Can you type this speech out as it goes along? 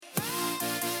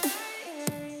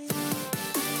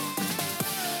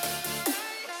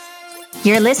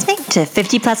You're listening to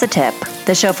 50 Plus a Tip,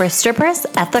 the show for strippers,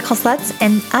 ethical sluts,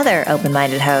 and other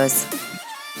open-minded hoes.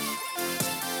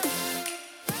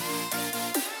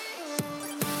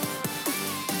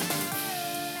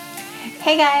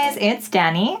 Hey guys, it's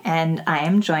Danny, and I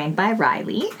am joined by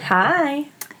Riley. Hi.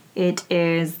 It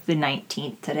is the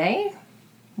 19th today.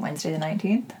 Wednesday the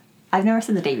 19th. I've never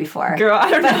said the day before. Girl,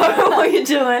 I don't know what you're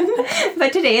doing.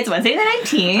 But today it's Wednesday the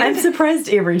 19th. I'm surprised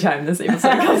every time this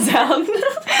episode comes out.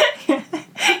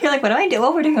 You're like, what do I do?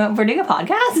 Well, we're doing a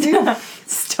podcast?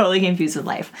 It's totally confused with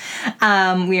life.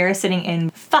 We are sitting in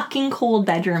fucking cold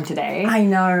bedroom today. I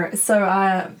know. So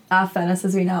our furnace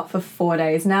has been out for 4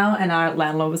 days now, and our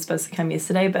landlord was supposed to come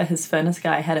yesterday, but his furnace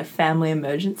guy had a family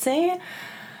emergency.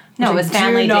 No, it was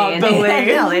family day.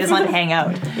 They just wanted to hang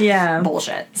out. Yeah.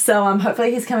 Bullshit. So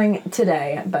hopefully he's coming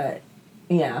today, but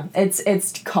yeah,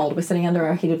 it's cold. We're sitting under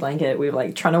our heated blanket. We're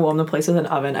like trying to warm the place with an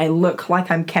oven. I look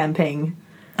like I'm camping.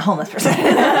 Homeless person.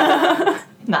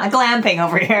 Not glamping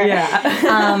over here.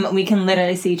 Yeah. We can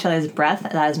literally see each other's breath.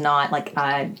 That is not like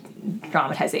a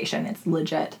dramatization. It's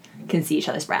legit. Can see each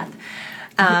other's breath.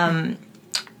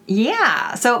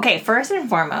 Yeah. So, okay, first and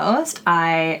foremost,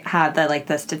 I have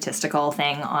the statistical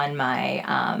thing on my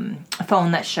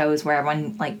phone that shows where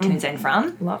everyone tunes in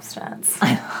from. Love stats.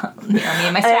 Me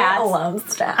and my stats. I love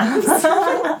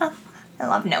stats. I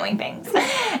love knowing things.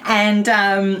 And,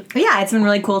 yeah, it's been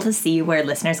really cool to see where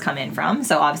listeners come in from.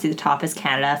 So, obviously, the top is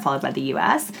Canada, followed by the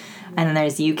U.S. And then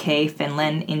there's UK,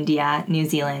 Finland, India, New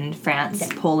Zealand, France,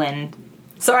 Poland.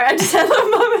 Sorry, I just had a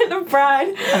moment of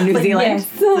pride. Oh, New Zealand?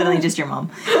 Yes. Literally just your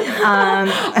mom.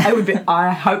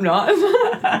 I hope not.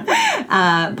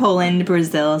 Poland,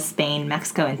 Brazil, Spain,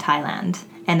 Mexico, and Thailand.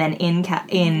 And then in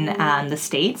the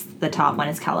States, the top one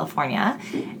is California.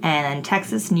 And then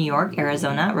Texas, New York,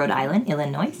 Arizona, Rhode Island,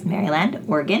 Illinois, Maryland,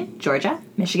 Oregon, Georgia,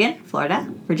 Michigan, Florida,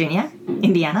 Virginia,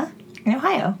 Indiana, and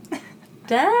Ohio.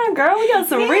 Damn, girl, we got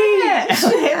some reach. Yeah, it's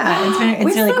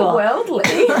really cool. We're so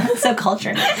worldly. So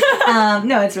cultured.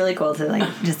 No, it's really cool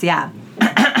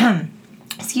to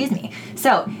Excuse me.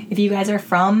 So, if you guys are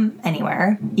from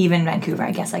anywhere, even Vancouver,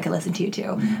 I guess I could listen to you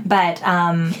too. But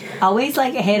always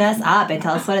hit us up and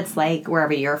tell us what it's like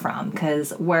wherever you're from,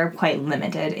 because we're quite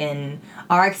limited in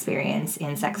our experience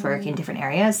in sex work in different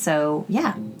areas. So,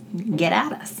 yeah, get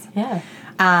at us. Yeah.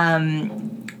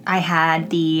 I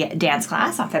had the dance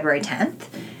class on February 10th,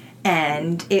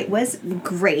 and it was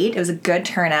great. It was a good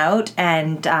turnout,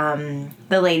 and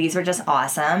the ladies were just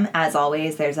awesome. As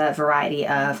always, there's a variety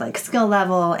of skill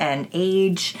level and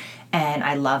age, and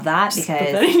I love that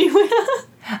because...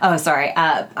 Oh, sorry.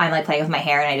 I'm playing with my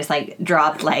hair, and I just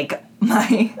dropped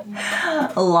my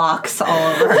locks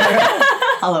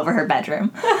all over her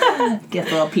bedroom. Get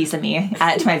a little piece of me,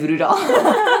 add it to my voodoo doll.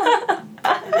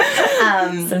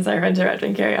 Since I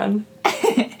interrupted, carry on.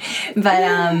 But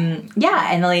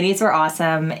yeah, and the ladies were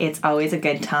awesome. It's always a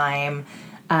good time.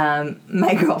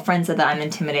 My girlfriend said that I'm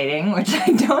intimidating, which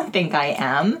I don't think I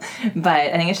am, but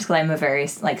I think it's just because I'm a very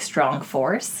strong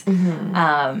force.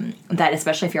 Mm-hmm. That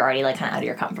especially if you're already kind of out of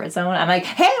your comfort zone, I'm like,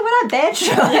 hey, what up,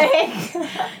 bitch?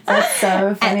 That's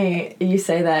so funny you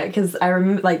say that, because I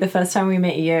remember the first time we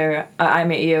met you, I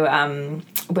met you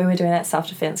when we were doing that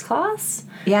self-defense class.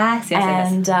 Yes.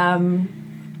 And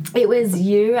it was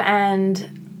you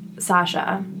and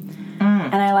Sasha.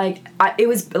 And it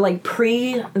was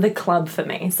pre the club for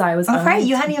me, so I was. Oh, right,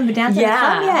 you hadn't even been dancing at the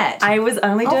club yet. I was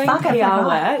only doing PR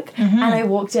work, mm-hmm. and I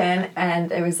walked in,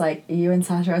 and it was you and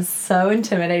Sasha. I was so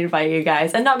intimidated by you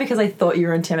guys, and not because I thought you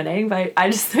were intimidating, but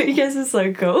I just thought you guys were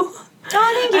so cool.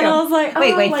 Oh, thank you. And I was like,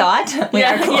 thought? We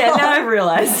are cool. Yeah, now I've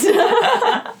realized.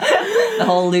 The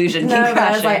whole illusion came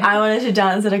crashing. I was I wanted to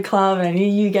dance at a club, and I knew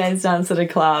you guys danced at a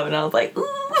club, and I was like, ooh.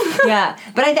 Yeah,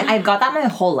 but I've got that my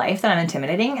whole life, that I'm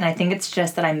intimidating, and I think it's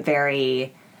just that I'm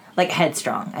very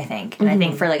headstrong, I think. And I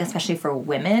think for especially for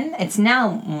women, it's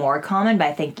now more common, but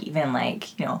I think even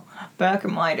back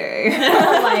in my day,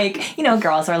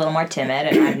 girls are a little more timid,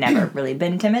 and I've never really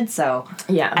been timid, so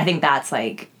yeah, I think that's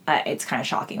it's kind of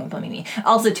shocking when people meet me.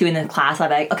 Also, too, in the class, I'll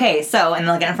be like, okay, so, and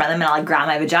they'll get in front of them, and I'll grab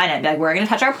my vagina and be like, we're going to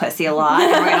touch our pussy a lot,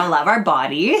 and we're going to love our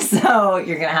bodies, so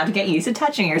you're going to have to get used to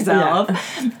touching yourself.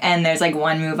 Yeah. And there's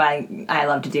one move I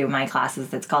love to do in my classes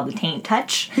that's called the taint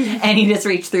touch, and you just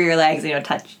reach through your legs and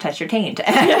touch your taint. So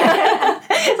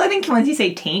I think once you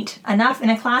say taint enough in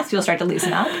a class, you'll start to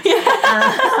loosen up.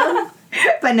 Yeah.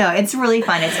 But no, it's really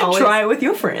fun. It's always... Try it with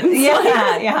your friends.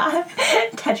 Yeah.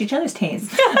 Touch each other's taints.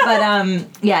 But,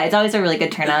 yeah, it's always a really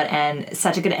good turnout and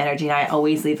such a good energy, and I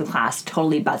always leave the class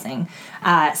totally buzzing.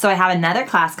 So I have another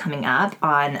class coming up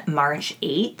on March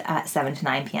 8th at 7 to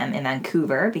 9 p.m. in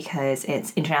Vancouver because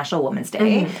it's International Women's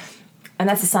Day. Mm-hmm. And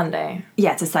that's a Sunday.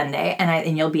 Yeah, it's a Sunday,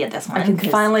 and you'll be at this one. I can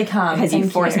finally come. Because you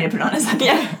forced me to put on a Sunday.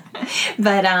 Yeah.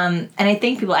 But, and I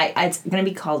think it's going to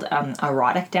be called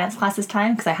erotic dance class this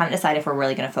time, because I haven't decided if we're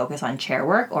really going to focus on chair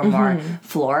work or more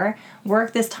floor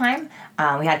work this time.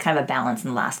 We had kind of a balance in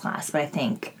the last class, but I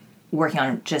think working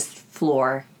on just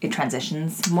floor, it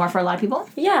transitions more for a lot of people.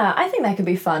 Yeah, I think that could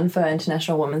be fun for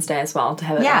International Women's Day as well, to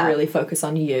have it really focus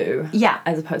on you. Yeah.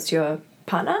 As opposed to your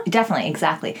partner. Definitely,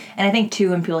 exactly. And I think, too,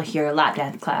 when people hear lap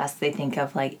dance class, they think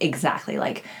of, like, exactly,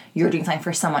 like, you're doing something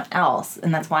for someone else.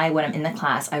 And that's why when I'm in the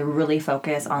class, I really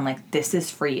focus on, like, this is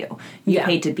for you. You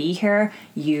paid to be here.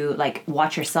 You, like,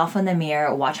 watch yourself in the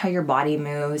mirror. Watch how your body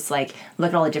moves. Like, look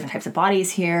at all the different types of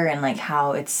bodies here and, like,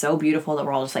 how it's so beautiful that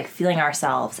we're all just, like, feeling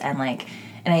ourselves. And, like,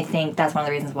 and I think that's one of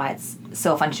the reasons why it's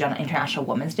so fun to do on International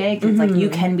Women's Day. Because it's, like, you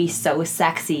can be so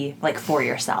sexy, like, for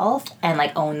yourself and,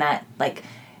 like, own that, like,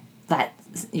 that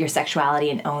your sexuality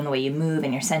and own the way you move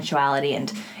and your sensuality,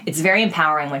 and it's very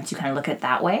empowering once you kind of look at it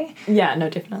that way. Yeah, no,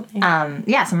 definitely. So I'm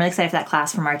really excited for that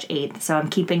class for March 8th. So I'm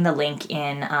keeping the link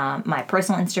in my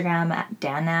personal Instagram at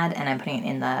DanNad, and I'm putting it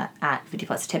in the at 50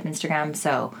 Plus Tip Instagram.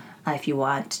 So if you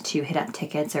want to hit up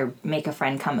tickets or make a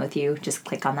friend come with you, just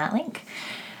click on that link.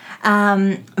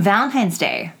 Valentine's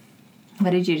Day.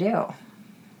 What did you do?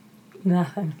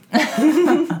 Nothing.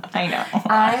 I know.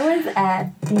 I was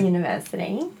at the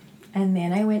university. And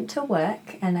then I went to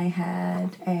work, and I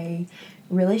had a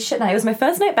really shit night. It was my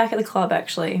first night back at the club,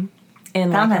 actually, in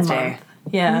like Valentine's a Day. month.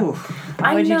 Yeah. Ooh.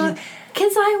 I know,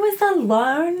 because I was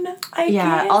alone, I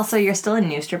guess. Also, you're still a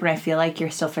new stripper, and I feel like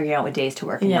you're still figuring out what days to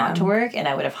work and not to work, and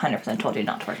I would have 100% told you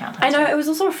not to work Valentine's Day. I know, it was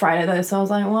also a Friday, though, so I was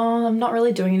like, well, I'm not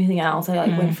really doing anything else. I,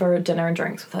 like, went for dinner and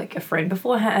drinks with, like, a friend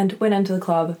beforehand, went into the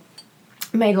club,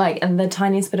 made, like, the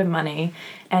tiniest bit of money,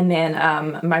 and then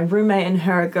my roommate and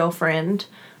her girlfriend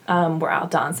were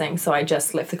out dancing, so I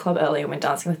just left the club early and went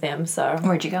dancing with them. So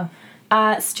Where'd you go?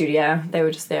 Studio. They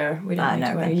were just there. We didn't need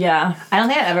to go. Yeah. I don't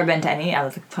think I've ever been to any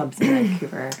of the clubs in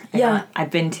Vancouver. I've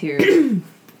been to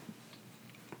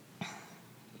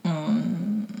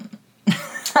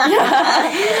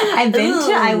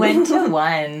I went to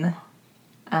one.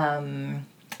 I don't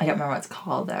remember what it's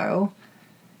called though.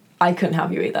 I couldn't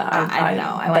help you either. I know.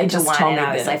 I went to one and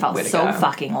I felt so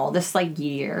fucking old. This like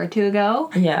year or two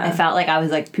ago. Yeah. I felt like I was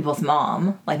like people's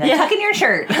mom. Like, tuck in your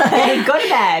shirt. Like, go to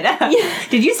bed. Yeah.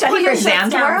 Did you study for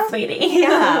exams tomorrow? Sweetie.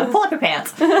 Yeah. Pull up your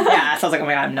pants. So I was like, oh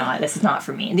my God, I'm not. This is not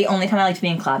for me. The only time I like to be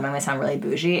in club, I'm going to sound really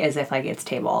bougie, is if like it's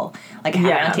table. Like I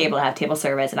have a table, I have table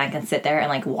service, and I can sit there and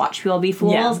like watch people be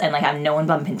fools and like have no one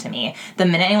bump into me. The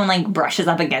minute anyone like brushes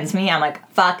up against me, I'm like,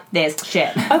 fuck this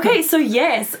shit. Okay, so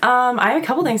yes, I have a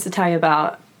couple things to tell you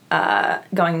about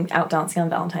going out dancing on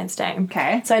Valentine's Day.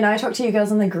 Okay. So I know I talked to you girls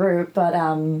in the group, but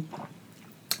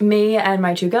me and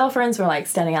my two girlfriends were like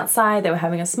standing outside. They were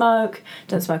having a smoke.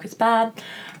 Don't smoke, it's bad.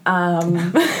 Throw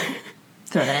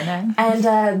that in there.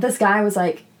 And this guy was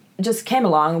like, just came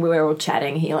along. We were all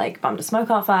chatting. He like bummed a smoke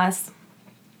off us.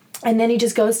 And then he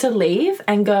just goes to leave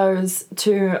and goes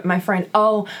to my friend,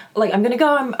 oh, like, I'm going to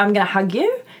go, I'm going to hug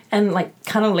you. And, like,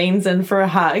 kind of leans in for a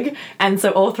hug. And so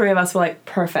all three of us were like,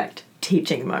 perfect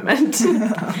teaching moment.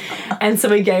 And so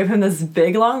we gave him this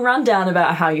big, long rundown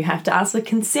about how you have to ask for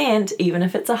consent, even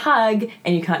if it's a hug,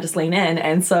 and you can't just lean in.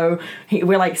 And so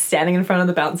we're, like, standing in front of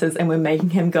the bouncers, and we're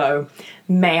making him go,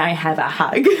 may I have a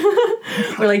hug?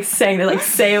 We're, like, saying it, like,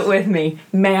 say it with me,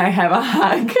 may I have a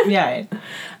hug? Yeah.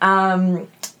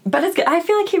 But it's good. I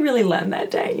feel like he really learned that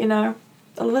day, you know,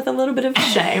 with a little bit of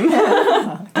shame.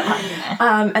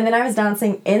 And then I was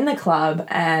dancing in the club,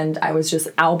 and I was just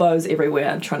elbows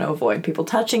everywhere trying to avoid people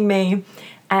touching me.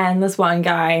 And this one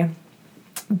guy,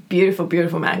 beautiful,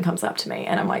 beautiful man, comes up to me,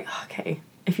 and I'm like, okay,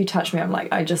 if you touch me, I'm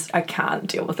like, I can't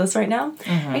deal with this right now.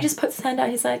 Mm-hmm. He just puts his hand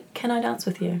out. He's like, can I dance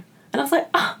with you? And I was like,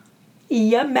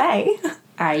 you may.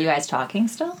 Are you guys talking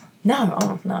still?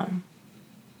 No.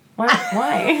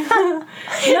 Why? No.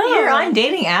 You're on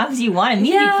dating apps. You want to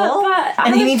meet people. But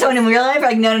and then you meet someone in real life.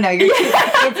 Like, no. You're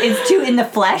it's too in the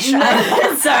flesh. No,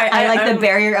 sorry. I like the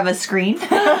barrier of a screen.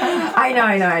 I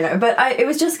know. But it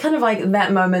was just kind of like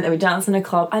that moment that we danced in a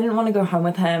club. I didn't want to go home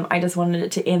with him. I just wanted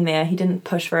it to end there. He didn't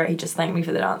push for it. He just thanked me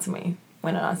for the dance, and we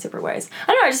went on our separate ways.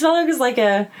 I don't know. I just felt like it was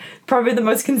like probably the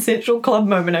most consensual club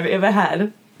moment I've ever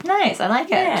had. Nice, I like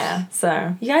it. Yeah,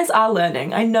 so you guys are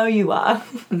learning. I know you are.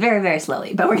 Very, very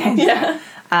slowly, but we're getting there.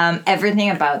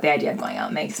 Everything about the idea of going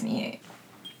out makes me,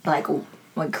 like,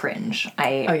 like cringe.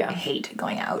 I Oh, yeah. hate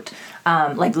going out.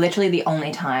 Like literally the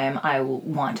only time I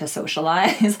want to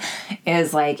socialize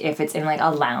is like if it's in like a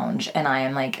lounge and I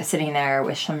am like sitting there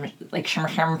with some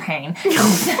champagne.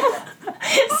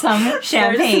 Some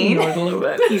champagne. A little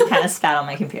bit. You kind of spat on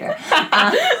my computer.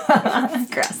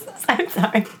 Gross. I'm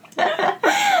sorry.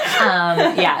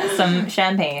 Yeah, some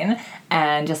champagne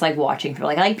and just like watching people.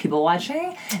 Like I like people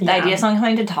watching. The Yeah. idea of someone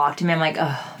coming to talk to me, I'm like,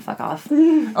 oh, fuck off.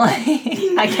 Like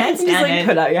I can't stand Just like it.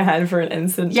 put out your hand for an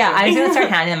instant. Yeah, I'm just gonna start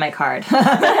handing them my card.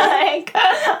 Like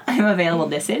I'm available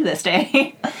this day to this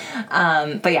day.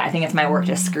 But yeah, I think it's my work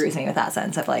just screws me with that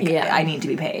sense of like Yeah. I need to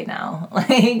be paid now.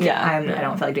 Like Yeah. I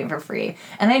don't feel like doing it for free.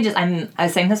 And I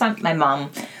was saying this to my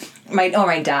mom. My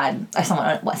dad,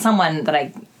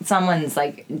 someone's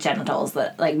like genitals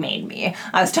that like made me.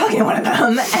 I was talking to one of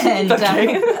them, and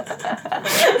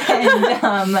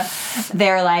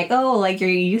they're like, oh, like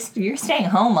you're staying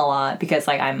home a lot because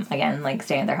like I'm again like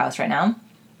staying at their house right now.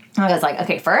 I was like,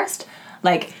 okay, first,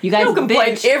 like you guys You'll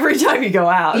complain every time you go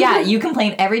out. yeah, you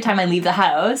complain every time I leave the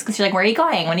house because you're like, where are you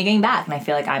going? When are you getting back? And I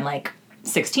feel like I'm like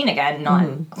 16 again,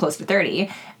 not close to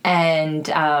 30, and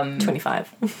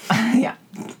 25. yeah.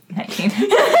 19.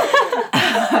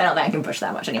 I don't think I can push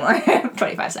that much anymore.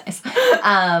 25 size.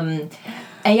 And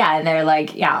yeah, and they're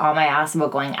like, yeah, on my ass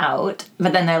about going out.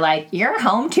 But then they're like, you're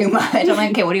home too much. I'm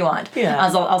like, okay, what do you want? Yeah.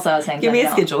 I was saying, Give me a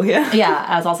schedule here. Yeah,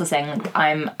 I was also saying like,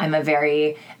 I'm a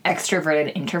very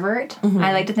extroverted introvert.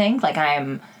 I like to think like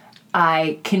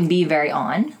I can be very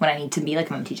on when I need to be, like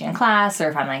if I'm teaching a class or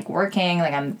if I'm like working,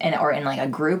 like or in like a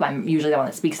group. I'm usually the one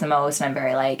that speaks the most, and I'm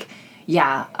very like,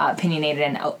 opinionated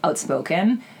and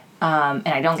outspoken. And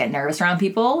I don't get nervous around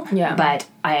people. Yeah. But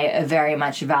I very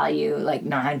much value like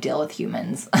knowing how to deal with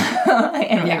humans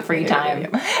in my free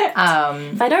time.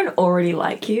 If I don't already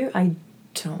like you, I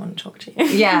don't want to talk to you.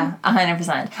 Yeah,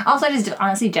 100%. Also, I just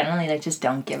honestly, generally, like just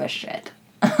don't give a shit.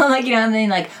 Like, you know what I mean?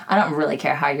 Like, I don't really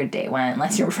care how your date went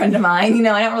unless you're a friend of mine. You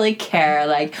know, I don't really care.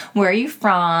 Like, where are you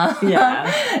from?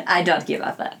 Yeah. I don't give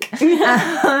a fuck.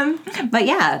 But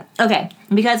yeah, okay.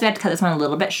 Because we had to cut this one a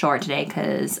little bit short today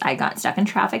because I got stuck in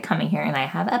traffic coming here and I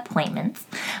have appointments.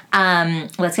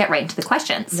 Let's get right into the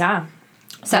questions. Yeah.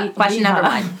 So, question number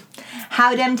 1.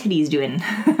 How dem titties doing?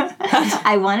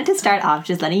 I wanted to start off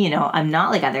just letting you know I'm not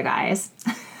like other guys.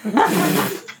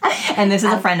 And this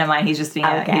is a friend of mine. He's just being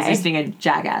a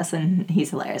jackass, and he's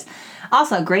hilarious.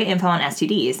 Also, great info on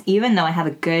STDs. Even though I have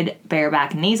a good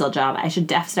bareback nasal job, I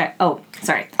should start. Oh,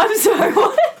 sorry. I'm sorry.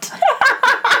 What?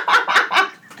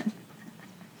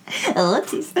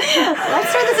 Oopsies. Let's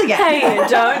start this again. Hey,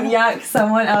 don't yuck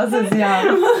someone else's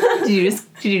yum.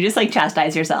 Did you just like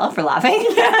chastise yourself for laughing?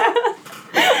 Yeah.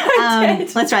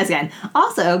 Let's try this again.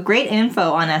 Also, great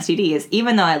info on STDs.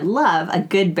 Even though I love a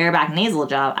good bareback nasal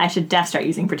job, I should start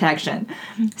using protection.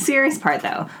 Serious part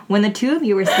though, when the two of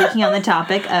you were speaking on the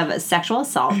topic of sexual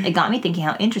assault, it got me thinking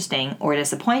how interesting or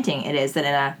disappointing it is that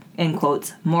in a, in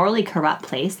quotes, morally corrupt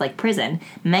place like prison,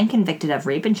 men convicted of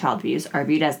rape and child abuse are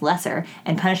viewed as lesser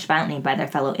and punished violently by their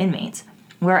fellow inmates.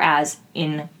 Whereas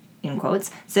in quotes,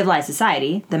 civilized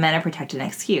society, the men are protected and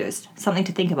excused. Something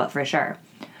to think about for sure.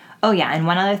 Oh yeah, and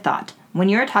one other thought. When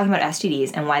you were talking about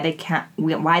STDs and why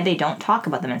they don't talk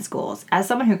about them in schools, as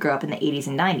someone who grew up in the 80s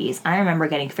and 90s, I remember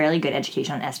getting fairly good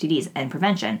education on STDs and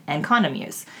prevention and condom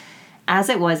use. As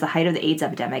it was the height of the AIDS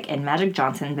epidemic and Magic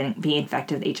Johnson being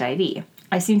infected with HIV.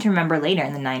 I seem to remember later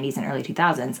in the 90s and early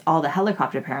 2000s, all the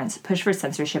helicopter parents pushed for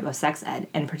censorship of sex ed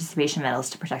and participation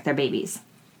medals to protect their babies.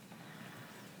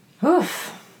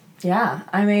 Oof. Yeah.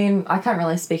 I mean, I can't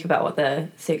really speak about what the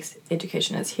sex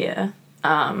education is here. You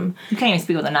can't even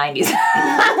speak about the 90s.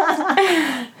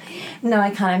 No, I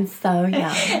can't. I'm so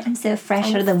young. I'm so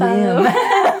fresh out of the womb.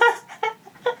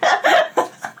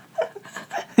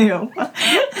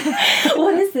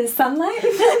 What is this, sunlight?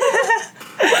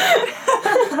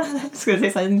 I was going to say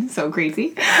something so crazy.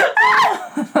 Do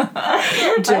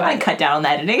I cut down on the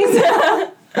editing?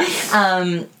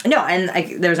 No,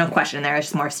 and there's no question in there. It's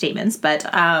just more statements. But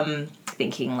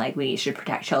thinking like we should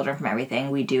protect children from everything,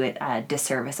 we do it a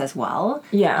disservice as well.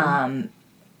 Yeah.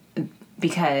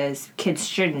 Because kids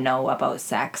should know about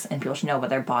sex and people should know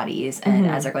about their bodies and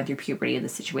as they're going through puberty, the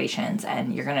situations,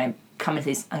 and you're going to come into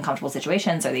these uncomfortable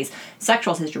situations or these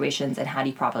sexual situations, and how do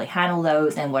you properly handle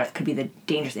those, and what could be the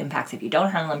dangerous impacts if you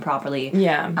don't handle them properly.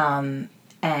 Yeah.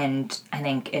 And I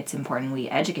think it's important we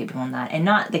educate people on that, and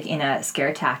not like in a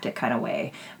scare tactic kind of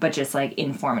way, but just like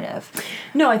informative.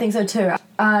 No, I think so too.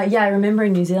 Yeah, I remember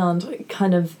in New Zealand,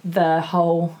 kind of the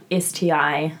whole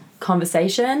STI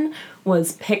conversation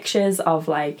was pictures of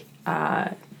like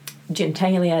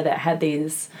genitalia that had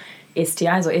these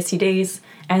STIs or STDs,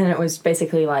 and then it was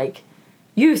basically like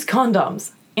use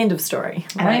condoms. End of story.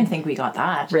 I don't even think we got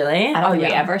that. Really? I don't think we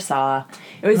ever saw.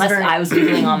 It was Unless I was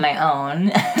Googling on my own.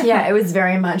 Yeah, it was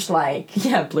very much like,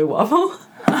 blue waffle.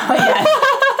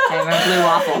 I remember blue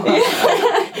waffle.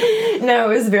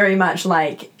 No, it was very much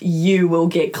like, you will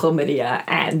get chlamydia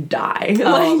and die.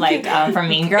 Oh, from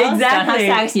Mean Girls? Exactly. Don't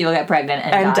have sex, you will get pregnant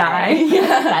and die.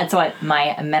 Yeah. That's what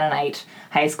my Mennonite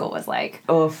high school was like.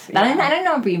 Oof. I don't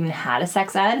know if we even had a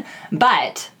sex ed,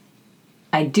 but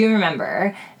I do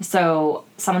remember, so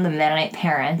some of the Mennonite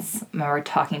parents, I remember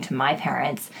talking to my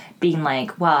parents, being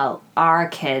like, well, our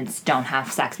kids don't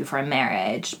have sex before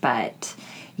marriage, but,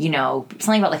 you know,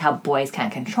 something about, like, how boys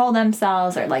can't control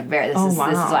themselves, or, like, this is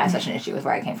why I have such an issue with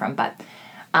where I came from, but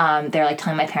they're, like,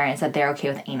 telling my parents that they're okay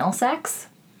with anal sex,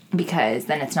 because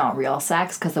then it's not real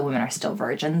sex, because the women are still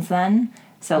virgins then.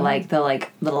 So, like, the,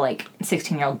 like, little, like,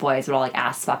 16-year-old boys would all, like,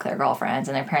 ass fuck their girlfriends,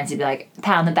 and their parents would be like,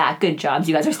 pat on the back, good jobs,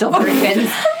 you guys are still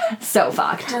virgins. So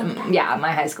fucked. Yeah,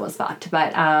 my high school was fucked.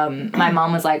 But my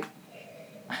mom was like,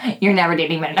 you're never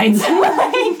dating Mennonites.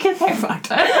 Like, they're fucked.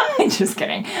 Just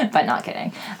kidding. But not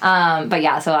kidding. But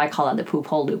yeah, so I call it the poop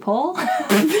hole loophole.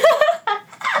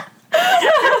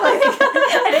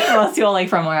 I think most people, like,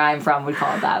 from where I'm from would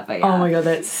call it that, but yeah. Oh my god,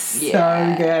 that's so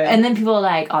good. And then people,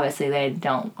 like, obviously they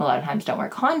don't, a lot of times don't wear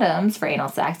condoms for anal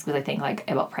sex because they think, like,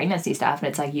 about pregnancy stuff, and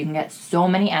it's like, you can get so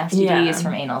many STDs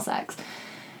from anal sex.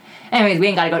 Anyways, we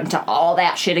ain't gotta go into all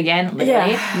that shit again,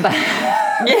 literally. Yeah. But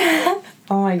Yeah.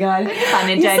 Oh my god. Pun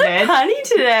intended. You're so funny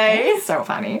today. So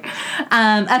funny.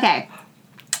 Okay.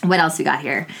 What else we got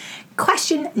here?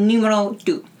 Question numero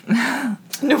 2.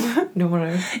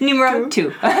 Numero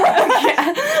 2.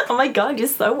 Oh my god, you're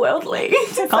so worldly.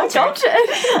 So cultured.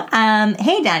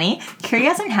 Hey Danny,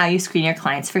 curious on how you screen your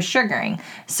clients for sugaring.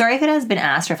 Sorry if it has been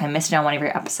asked or if I missed it on one of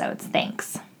your episodes.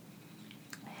 Thanks.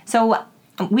 So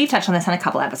we've touched on this on a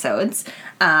couple episodes.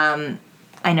 I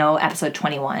know episode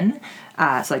 21,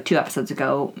 so like 2 episodes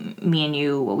ago, me and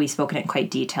you, we spoke in quite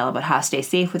detail about how to stay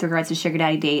safe with regards to sugar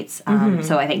daddy dates.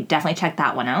 So I think definitely check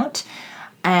that one out.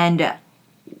 And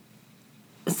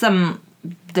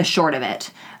the short of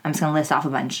it, I'm just going to list off a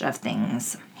bunch of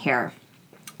things here.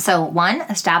 So 1,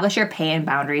 establish your pay and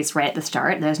boundaries right at the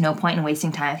start. There's no point in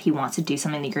wasting time if he wants to do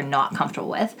something that you're not comfortable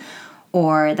with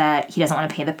or that he doesn't want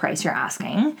to pay the price you're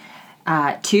asking.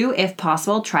 2, if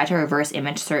possible, try to reverse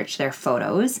image search their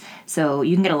photos. So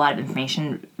you can get a lot of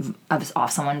information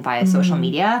off someone via social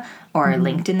media or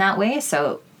linked in that way.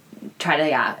 So try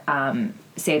to,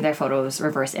 save their photos,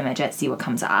 reverse image it, see what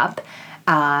comes up.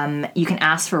 You can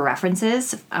ask for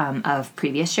references of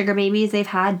previous sugar babies they've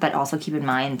had, but also keep in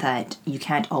mind that you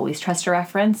can't always trust a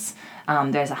reference.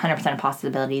 There's 100%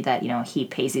 possibility that, you know, he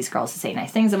pays these girls to say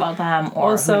nice things about them,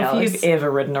 or also, who knows. if you've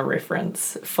ever written a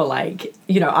reference for, like,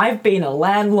 you know, I've been a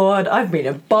landlord, I've been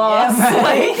a boss,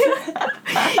 like,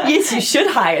 yes, you should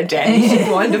hire Danny, she's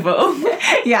wonderful.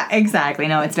 Yeah, exactly.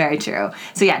 No, it's very true.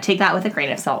 So yeah, take that with a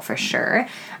grain of salt for sure.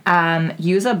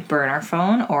 Use a burner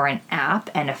phone or an app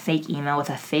and a fake email with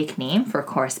a fake name for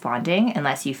corresponding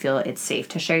unless you feel it's safe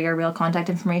to share your real contact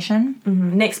information.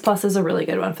 Next Plus is a really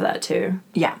good one for that too.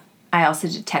 Yeah. I also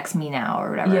did Text Me Now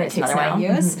or whatever. Yeah, it's another one I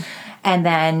use. And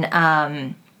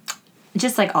then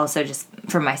just like also just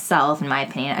for myself, in my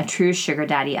opinion, a true sugar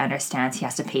daddy understands he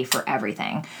has to pay for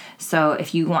everything. So if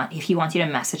he wants you to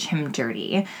message him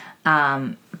dirty,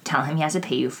 tell him he has to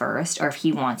pay you first, or if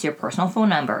he wants your personal phone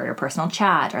number or your personal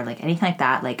chat or like anything like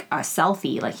that, like a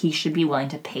selfie, like he should be willing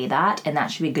to pay that, and that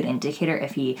should be a good indicator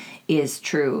if he is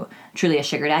truly a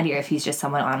sugar daddy or if he's just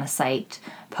someone on a site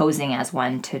posing as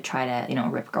one to try to, you know,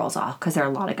 rip girls off, because there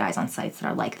are a lot of guys on sites that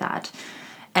are like that.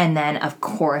 And then of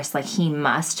course, like, he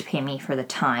must pay me for the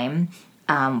time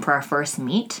for our first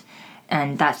meet.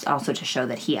 And that's also to show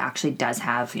that he actually does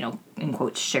have, you know, in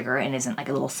quotes, sugar and isn't like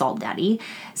a little salt daddy.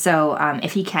 So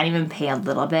if he can't even pay a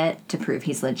little bit to prove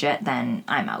he's legit, then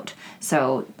I'm out.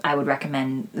 So I would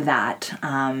recommend that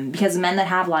because men that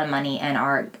have a lot of money and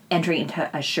are entering into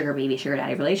a sugar baby, sugar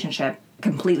daddy relationship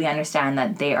completely understand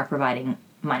that they are providing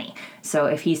money. So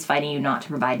if he's fighting you not to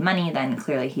provide money, then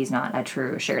clearly he's not a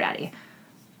true sugar daddy.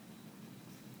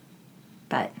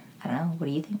 But I don't know. What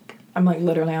do you think? I'm like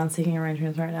literally on Seeking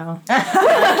Arrangements right now.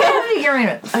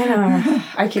 I I know.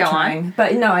 I keep Go trying. on.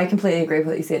 But no, I completely agree with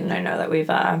what you said, and I know that we've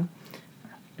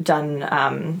done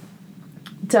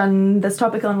this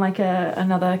topic on like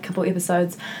another couple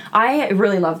episodes. I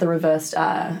really love the reverse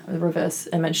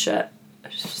image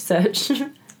search.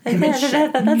 And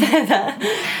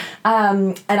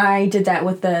I did that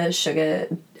with the sugar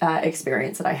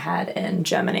experience that I had in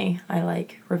Germany. I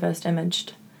like reversed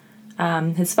imaged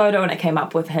his photo, and it came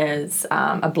up with his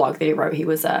a blog that he wrote. He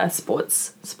was a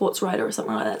sports writer or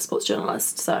something like that, sports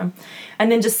journalist. So,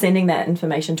 and then just sending that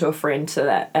information to a friend so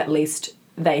that at least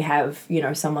they have, you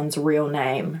know, someone's real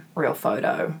name, real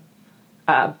photo,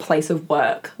 place of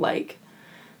work. Like,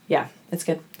 yeah, it's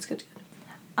good. It's good.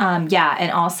 Yeah,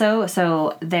 and also,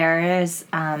 so there is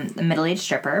a middle-aged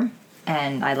stripper,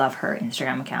 and I love her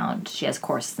Instagram account. She has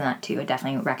courses in that too. I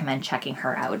definitely recommend checking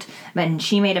her out. But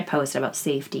she made a post about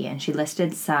safety, and she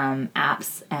listed some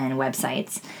apps and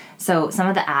websites. So some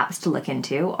of the apps to look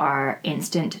into are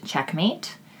Instant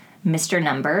Checkmate, Mr.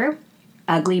 Number,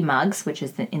 Ugly Mugs, which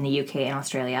is in the UK and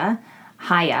Australia,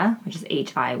 Hiya, which is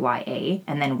HIYA,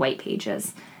 and then White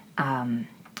Pages.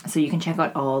 So you can check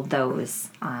out all those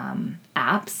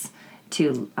apps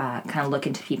to kind of look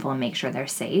into people and make sure they're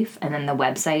safe. And then the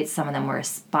websites, some of them were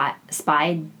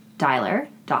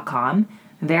spydialer.com,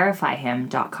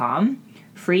 verifyhim.com,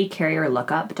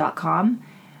 freecarrierlookup.com,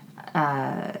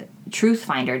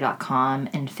 truthfinder.com,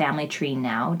 and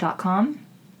familytreenow.com.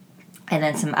 And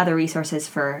then some other resources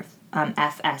for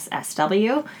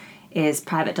FSSW is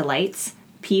Private Delights,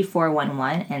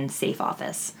 P411, and Safe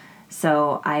Office.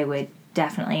 So I would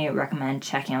definitely recommend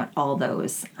checking out all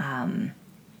those.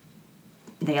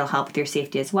 They'll help with your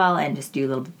safety as well, and just do a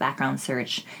little background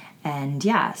search. And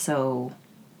yeah, so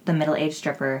the middle-aged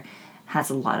stripper has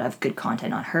a lot of good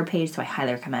content on her page, so I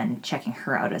highly recommend checking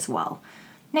her out as well.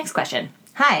 Next question.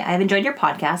 Hi, I've enjoyed your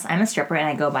podcast. I'm a stripper and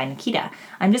I go by Nikita.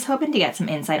 I'm just hoping to get some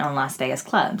insight on Las Vegas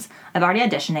clubs. I've already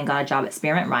auditioned and got a job at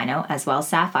Spearmint Rhino as well as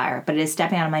Sapphire, but it is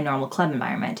stepping out of my normal club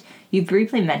environment. You've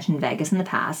briefly mentioned Vegas in the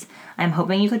past. I'm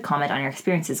hoping you could comment on your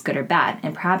experiences, good or bad,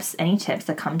 and perhaps any tips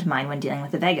that come to mind when dealing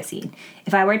with the Vegas scene.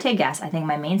 If I were to guess, I think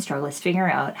my main struggle is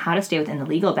figuring out how to stay within the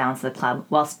legal bounds of the club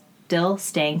while still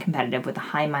staying competitive with the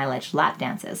high mileage lap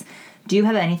dances. Do you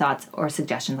have any thoughts or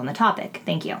suggestions on the topic?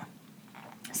 Thank you.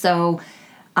 So,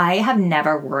 I have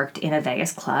never worked in a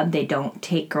Vegas club. They don't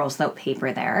take girls without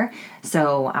paper there.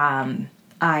 So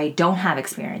I don't have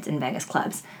experience in Vegas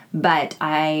clubs. But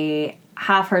I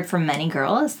have heard from many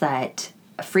girls that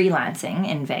freelancing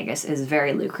in Vegas is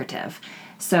very lucrative.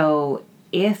 So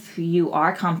if you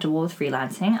are comfortable with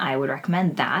freelancing, I would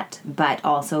recommend that. But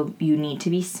also you need to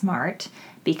be smart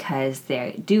because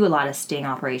they do a lot of sting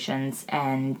operations.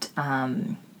 And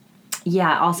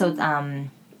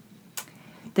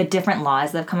the different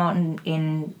laws that have come out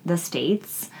in the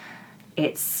States,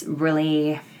 it's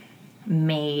really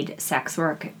made sex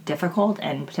work difficult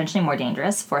and potentially more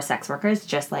dangerous for sex workers,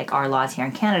 just like our laws here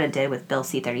in Canada did with Bill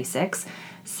C-36.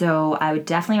 So I would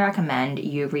definitely recommend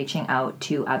you reaching out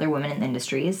to other women in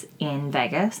industries in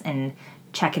Vegas and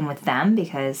check in with them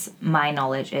because my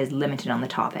knowledge is limited on the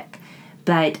topic.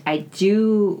 But I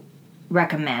do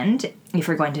recommend, if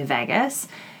you're going to Vegas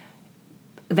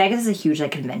is a huge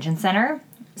convention center.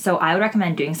 So I would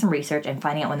recommend doing some research and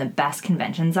finding out when the best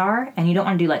conventions are. And you don't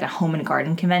want to do a home and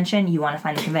garden convention. You want to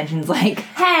find the conventions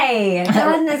hey,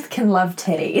 gardeners can love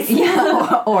titties.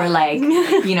 Yeah, or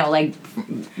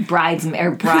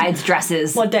brides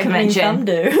dresses what convention. Some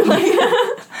do.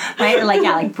 Right? Or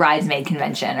bridesmaid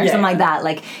convention or something like that.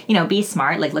 Be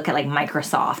smart. Look at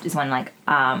Microsoft is when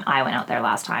I went out there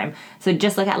last time. So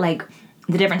just look at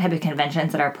the different type of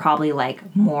conventions that are probably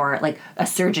more a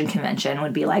surgeon convention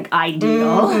would be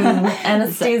ideal.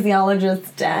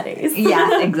 Anesthesiologist daddies.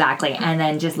 Yeah, exactly. And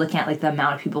then just looking at the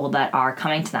amount of people that are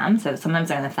coming to them. So sometimes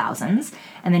they're in the thousands.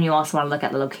 And then you also want to look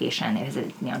at the location. Is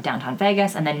it downtown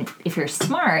Vegas? And then if you're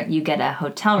smart, you get a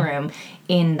hotel room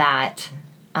in that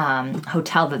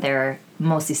hotel that they're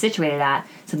mostly situated at.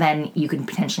 So then you can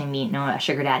potentially meet a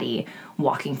sugar daddy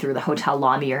walking through the hotel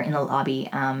lobby or in the lobby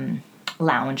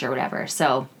lounge or whatever.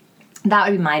 So that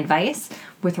would be my advice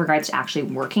with regards to actually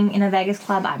working in a Vegas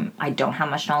club. I don't have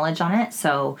much knowledge on it,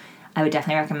 so I would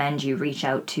definitely recommend you reach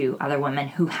out to other women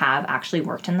who have actually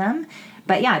worked in them.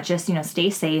 But yeah, just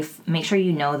stay safe. Make sure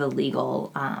you know the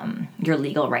legal your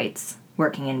legal rights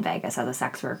working in Vegas as a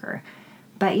sex worker.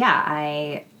 But yeah,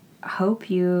 I hope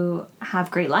you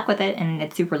have great luck with it and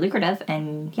it's super lucrative.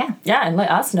 And yeah, and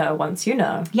let us know once you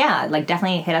know. Yeah,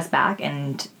 definitely hit us back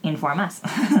and inform us.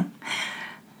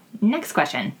 Next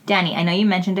question. Danny, I know you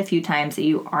mentioned a few times that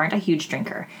you aren't a huge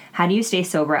drinker. How do you stay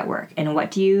sober at work? And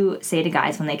what do you say to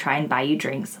guys when they try and buy you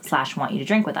drinks / want you to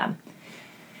drink with them?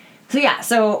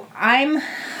 So I'm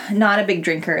not a big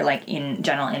drinker in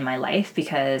general in my life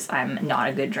because I'm not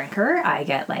a good drinker. I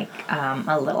get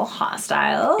a little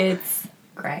hostile. It's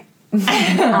great.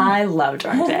 I love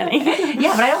drunk Danny.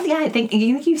 Yeah, but I think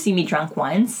you've seen me drunk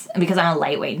once because I'm a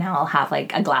lightweight now. I'll have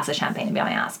a glass of champagne to be on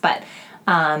my ass. But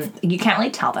you can't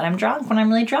really tell that I'm drunk when I'm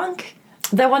really drunk.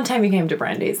 That one time you came to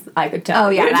Brandy's, I could tell. Oh,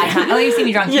 yeah. You've seen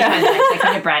me drunk 2 Yeah. times. I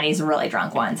came to Brandy's really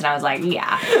drunk once, and I was like,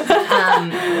 yeah.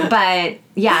 But,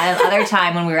 yeah, another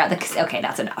time when we were at the... Okay,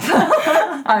 that's enough.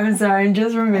 I'm sorry, I'm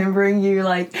just remembering you,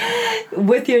 like,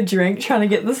 with your drink, trying to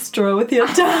get the straw with your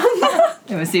tongue.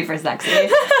 It was super sexy.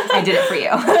 I did it for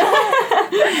you.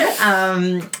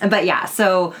 But, yeah,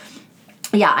 so...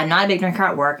 Yeah, I'm not a big drinker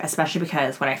at work, especially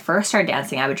because when I first started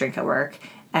dancing, I would drink at work.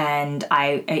 And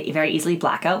I very easily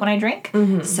black out when I drink.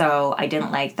 Mm-hmm. So I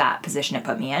didn't like that position it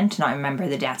put me in, to not remember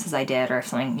the dances I did or if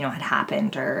something, had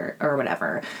happened or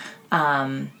whatever.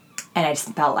 And I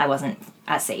just felt I wasn't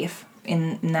as safe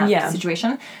in that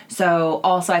situation. So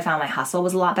also I found my hustle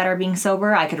was a lot better being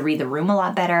sober. I could read the room a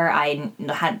lot better. I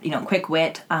had, quick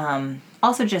wit.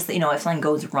 Also just, if something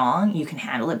goes wrong, you can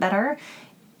handle it better.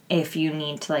 If you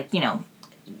need to,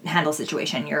 handle a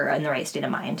situation, you're in the right state of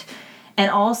mind.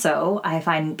 And also, I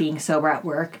find being sober at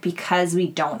work, because we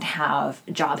don't have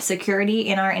job security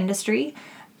in our industry,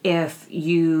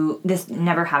 this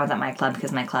never happens at my club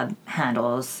because my club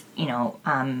handles,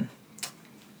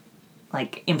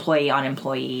 employee on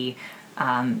employee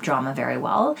drama very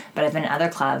well. But I've been in other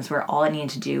clubs where all it needed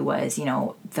to do was,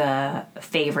 the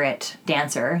favorite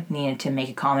dancer needed to make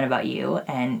a comment about you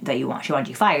and that she wanted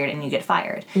you fired, and you get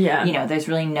fired. Yeah. There's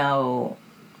really no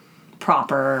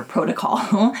proper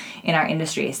protocol in our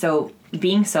industry. So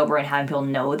being sober and having people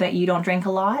know that you don't drink a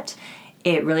lot,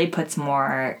 it really puts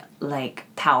more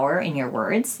power in your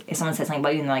words. If someone says something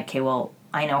about you and they're like, okay, well,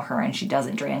 I know her and she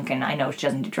doesn't drink and I know she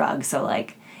doesn't do drugs, so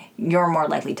you're more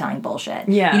likely telling bullshit.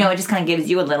 Yeah. It just kind of gives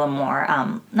you a little more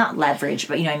not leverage,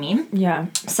 but you know what I mean? Yeah.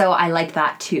 So I like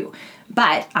that too.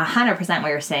 But 100% what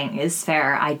you're saying is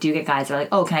fair. I do get guys that are like,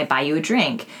 oh, can I buy you a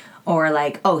drink? Or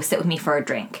oh, sit with me for a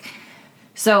drink.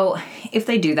 So if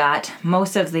they do that,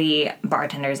 most of the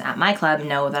bartenders at my club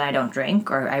know that I don't drink,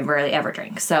 or I rarely ever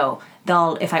drink. So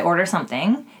if I order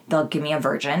something, they'll give me a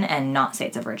virgin and not say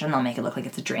it's a virgin. They'll make it look like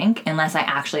it's a drink, unless I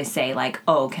actually say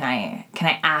oh, can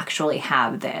I actually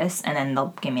have this? And then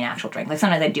they'll give me an actual drink.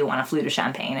 Sometimes I do want a flute of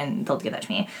champagne and they'll give that to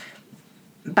me.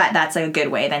 But that's a good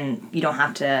way. Then you don't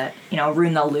have to,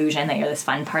 ruin the illusion that you're this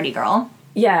fun party girl.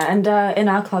 Yeah, and in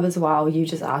our club as well, you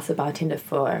just ask the bartender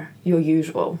for your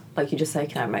usual. You just say,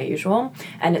 can I have my usual?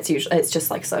 And it's just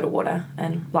soda water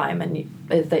and lime, and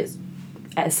it's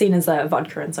seen as a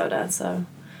vodka and soda. So,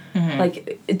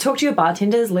 talk to your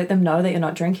bartenders, let them know that you're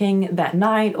not drinking that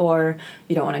night or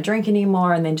you don't want to drink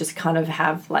anymore, and then just kind of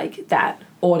have that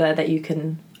order that you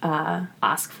can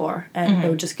ask for, and it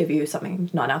will just give you something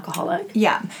non-alcoholic.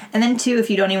 Yeah, and then too, if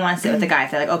you don't even want to sit with the guy,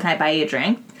 if they're like, oh, can I buy you a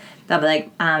drink? They'll be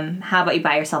like, how about you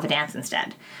buy yourself a dance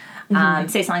instead?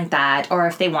 Say something like that. Or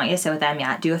if they want you to sit with them,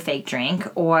 do a fake drink.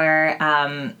 Or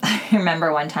I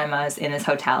remember one time I was in this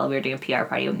hotel. We were doing a PR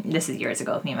party. This is years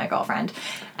ago with me and my girlfriend.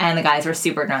 And the guys were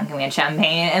super drunk and we had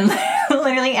champagne. And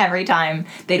literally every time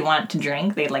they'd want to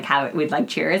drink, they'd have it. We'd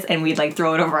cheers and we'd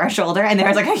throw it over our shoulder. And there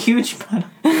was a huge puddle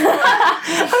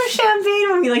of champagne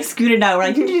when we scooted out.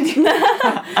 We're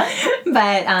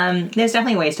But there's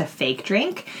definitely ways to fake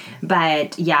drink.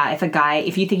 But yeah,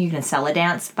 if you think you can sell a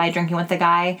dance by drinking with the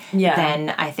guy, then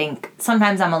I think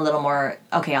sometimes I'm a little more,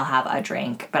 okay, I'll have a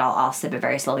drink, but I'll sip it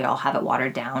very slowly, I'll have it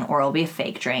watered down, or it'll be a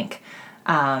fake drink.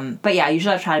 But yeah,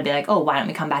 usually I try to be like, oh, why don't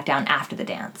we come back down after the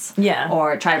dance? Yeah.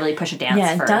 Or try to really push a dance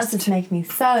first. Yeah, dances make me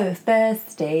so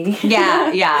thirsty.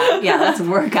 Yeah, that's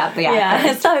work up. Yeah,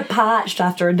 it's so parched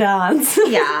after a dance.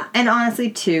 Yeah, and honestly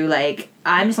too,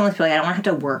 I'm just one of those people, I don't want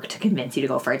to have to work to convince you to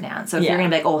go for a dance. So if you're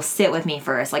going to be like, oh, sit with me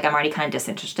first, I'm already kind of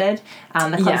disinterested.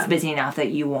 The club's busy enough that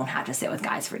you won't have to sit with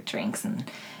guys for drinks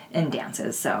and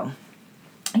dances. So,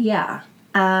 yeah.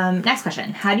 Next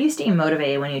question. How do you stay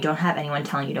motivated when you don't have anyone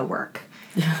telling you to work?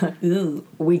 Ooh,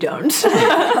 we don't.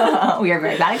 We are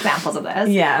very bad examples of this.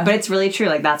 Yeah. But it's really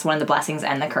true. That's one of the blessings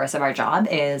and the curse of our job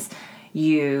is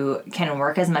you can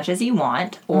work as much as you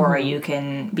want, or you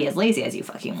can be as lazy as you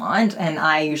fucking want. And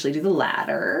I usually do the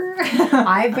latter.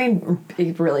 I've been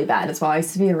really bad as well. I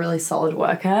used to be a really solid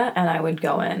worker, and I would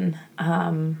go in,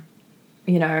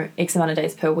 X amount of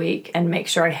days per week and make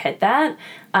sure I hit that.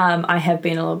 I have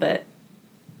been a little bit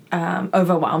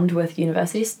overwhelmed with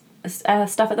university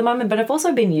stuff at the moment, but I've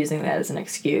also been using that as an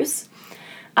excuse.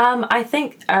 I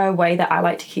think a way that I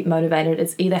like to keep motivated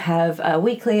is either have a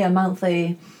weekly, a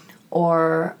monthly,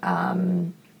 or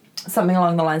something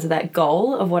along the lines of that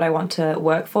goal of what I want to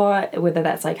work for, whether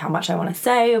that's how much I want to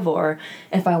save, or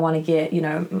if I want to get,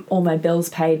 all my bills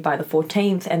paid by the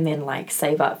 14th and then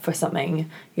save up for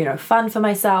something, fun for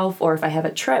myself, or if I have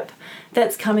a trip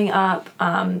that's coming up,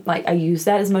 I use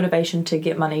that as motivation to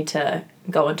get money to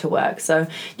go into work. So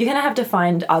you're going to have to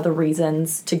find other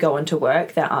reasons to go into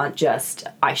work that aren't just,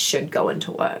 I should go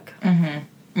into work.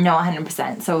 No,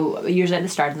 100%. So usually at the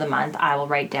start of the month, I will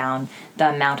write down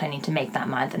the amount I need to make that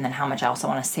month and then how much I also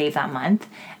want to save that month.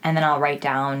 And then I'll write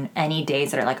down any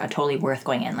days that are like a totally worth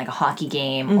going in, like a hockey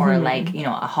game or like, you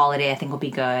know, a holiday I think will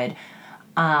be good,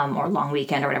 or a long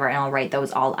weekend or whatever. And I'll write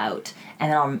those all out.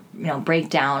 And then I'll, you know, break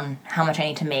down how much I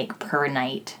need to make per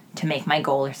night to make my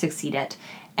goal or succeed it.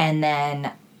 And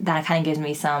then that kind of gives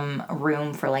me some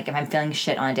room for, like, if I'm feeling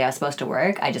shit on a day I was supposed to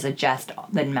work, I just adjust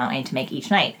the amount I need to make each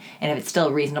night. And if it's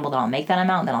still reasonable that I'll make that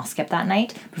amount, then I'll skip that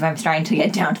night. But if I'm starting to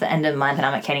get down to the end of the month and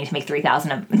I'm like, I need to make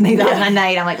 3,000 a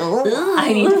night, I'm like,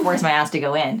 I need to force my ass to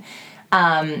go in.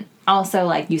 Also,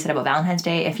 like you said about Valentine's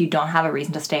Day, if you don't have a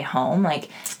reason to stay home, like,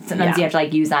 sometimes you have to,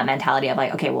 like, use that mentality of,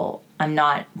 like, okay, well, I'm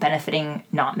not benefiting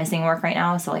not missing work right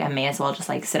now, so, like, I may as well just,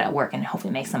 like, sit at work and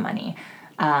hopefully make some money.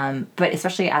 But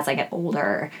especially as I get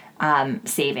older,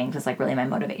 savings is, like, really my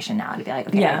motivation now to be like,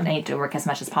 okay, I need to work as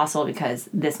much as possible because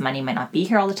this money might not be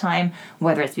here all the time,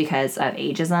 whether it's because of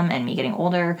ageism and me getting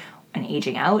older and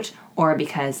aging out, or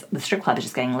because the strip club is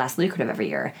just getting less lucrative every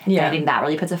year. Yeah. And I think that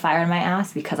really puts a fire in my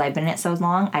ass because I've been in it so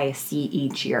long. I see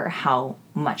each year how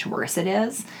much worse it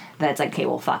is. That it's like, okay,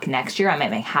 well, fuck, next year I might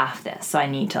make half this, so I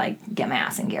need to, like, get my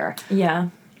ass in gear. Yeah.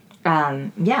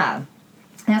 Yeah.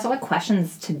 And that's all the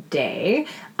questions today.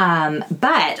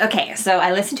 But, okay, so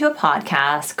I listened to a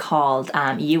podcast called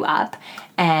You Up,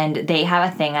 and they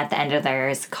have a thing at the end of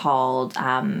theirs called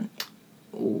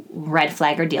Red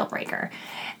Flag or Deal Breaker.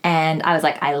 And I was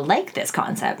like, I like this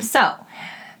concept. So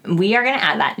we are going to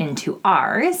add that into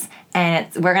ours, and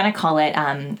we're going to call it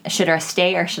Should I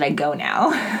Stay or Should I Go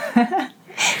Now?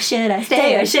 Should I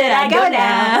stay or should I go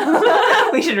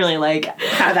now? We should really, like,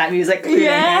 have that music.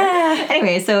 Yeah.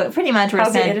 Anyway, so pretty much we're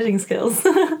How's your editing skills?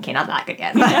 Okay, not that good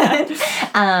yet.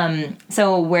 But,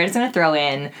 so we're just going to throw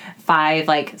in 5,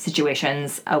 like,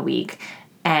 situations a week.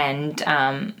 And,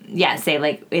 say,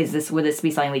 like, would this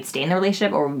be something we'd stay in the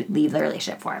relationship or would we leave the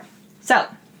relationship for? So,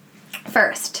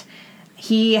 first,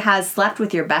 he has slept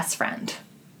with your best friend.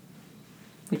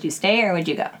 Would you stay or would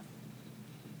you go?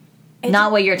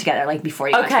 Not while you're together, like, before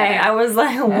you got together. Okay, I was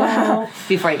like, wow.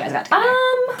 Before you guys got together.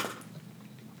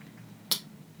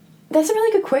 That's a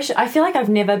really good question. I feel like I've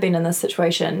never been in this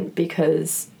situation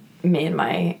because me and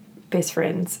my best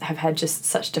friends have had just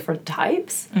such different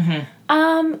types.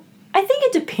 Mm-hmm. I think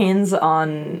it depends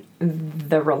on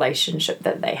the relationship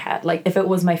that they had. Like, if it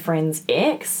was my friend's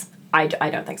ex, I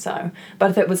don't think so. But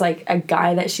if it was, like, a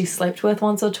guy that she slept with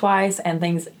once or twice and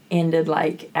things ended,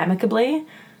 like, amicably,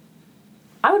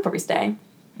 I would probably stay.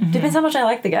 Mm-hmm. Depends how much I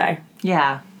like the guy.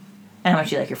 Yeah. And how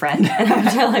much you like your friend. And how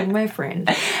much I like my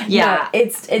friend. Yeah. No,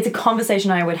 it's a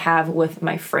conversation I would have with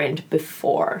my friend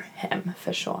before him,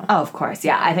 for sure. Oh, of course.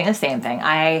 Yeah, I think the same thing.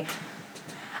 I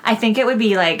think it would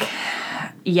be like,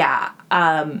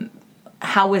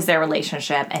 how was their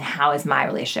relationship and how is my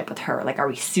relationship with her? Like, are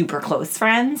we super close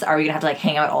friends? Are we gonna have to, like,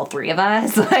 hang out all 3 of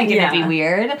us? Like, it'd be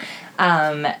weird.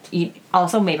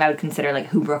 Also, maybe I would consider, like,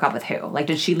 who broke up with who. Like,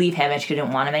 did she leave him and she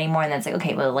didn't want him anymore? And then it's like,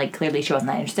 okay, well, like, clearly she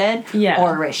wasn't that interested. Yeah.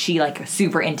 Or is she, like,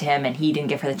 super into him and he didn't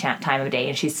give her the time of day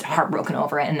and she's heartbroken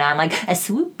over it? And I'm like, a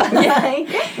swoop.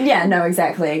 Yeah, no,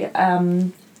 exactly.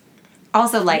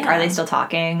 Also, like, are they still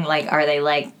talking? Like, are they,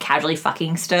 like, casually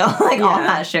fucking still? Like, all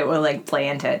that shit will, like, play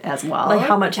into it as well. Like,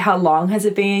 how long has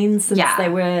it been since they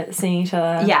were seeing each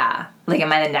other? Yeah. Like,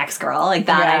 am I the next girl? Like,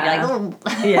 that, I'd be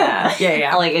like,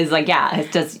 Yeah. Like, it's like,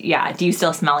 it's just, do you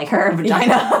still smell like her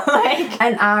vagina? Like,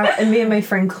 and are me and my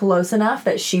friend close enough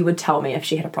that she would tell me if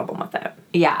she had a problem with it?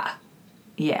 Yeah.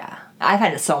 I've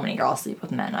had so many girls sleep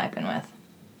with men I've been with.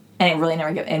 And it really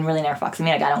never fucks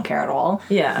me. Like, I don't care at all.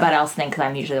 Yeah. But I also think because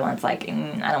I'm usually the one that's like,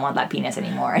 I don't want that penis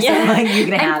anymore. So, like, you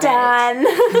can have done.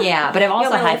 it. Yeah. But I've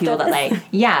also had people that, like,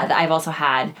 I've also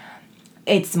had,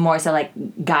 it's more so, like,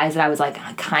 guys that I was, like,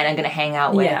 kind of going to hang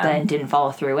out with and didn't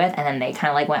follow through with. And then they kind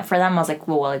of, like, went for them. I was like,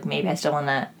 well, like, maybe I still want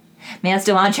to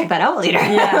check that out later.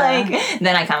 Yeah. Like,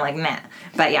 then I kind of like, meh.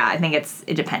 But yeah, I think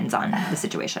it depends on the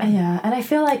situation. Yeah. And I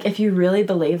feel like if you really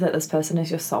believe that this person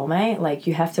is your soulmate, like,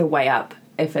 you have to weigh up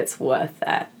if it's worth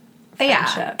that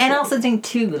friendship. Yeah, and I also think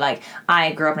too, like,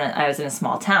 I was in a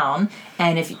small town,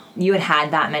 and if you had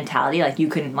that mentality, like, you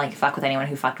couldn't, like, fuck with anyone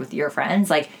who fucked with your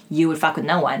friends, like, you would fuck with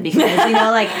no one because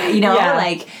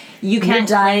like, you can't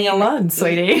dying alone,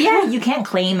 sweetie. Yeah, you can't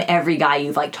claim every guy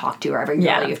you've, like, talked to or every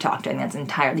girl you've talked to, and that's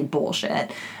entirely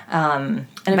bullshit. And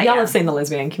if y'all have seen the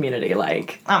lesbian community,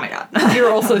 like, oh my god,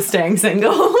 you're also staying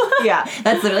single. Yeah,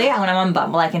 that's literally when I'm on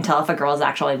Bumble, I can tell if a girl is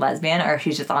actually lesbian or if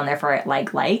she's just on there for,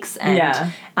 like, likes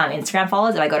and Instagram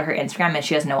follows. If I go to her Instagram and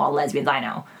she doesn't know all lesbians I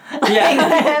know.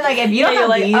 Yeah. Like, if you don't You're have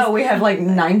like, these, oh, we have like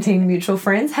 19 mutual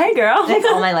friends. Hey, girl. like,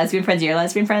 all my lesbian friends, you're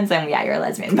lesbian friends, then yeah, you're a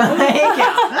lesbian. But like,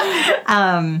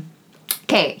 yeah.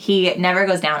 Okay, he never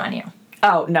goes down on you.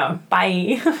 Oh, no.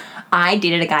 Bye. I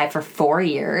dated a guy for 4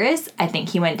 years. I think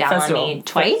he went down on me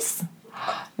twice.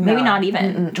 Maybe not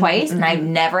even. Twice. And I've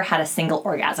never had a single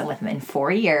orgasm with him in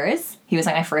 4 years. He was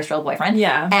like my first real boyfriend.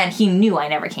 Yeah. And he knew I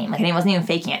never came. Like, and he wasn't even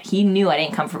faking it. He knew I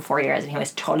didn't come for 4 years, and he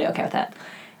was totally okay with it.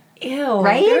 Ew.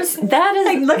 Right? That is...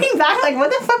 Like, looking back, like, what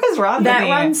the fuck is wrong with that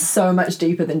me? runs so much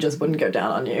deeper than just wouldn't go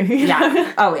down on you.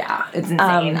 Yeah. Oh, yeah. It's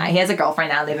insane. He has a girlfriend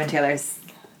now, living together,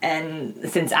 and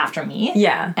since after me.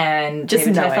 Yeah. And Just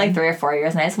they've been together for knowing. like 3 or 4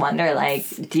 years, and I just wonder,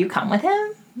 like, do you come with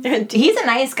him? He's a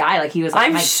nice guy. Like, he was like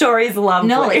I'm sure he's lovely.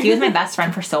 No, like, he was my best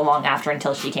friend for so long after,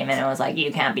 until she came in and was like,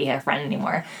 you can't be her friend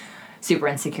anymore. Super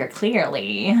insecure,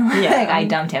 clearly. Yeah. Like, I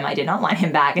dumped him. I did not want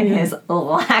him back in his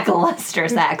lackluster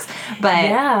sex. But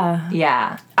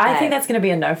yeah. I think that's going to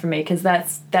be a no for me, because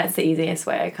that's the easiest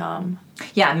way I come.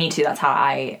 Yeah, me too. That's how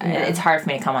it's hard for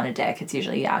me to come on a dick. It's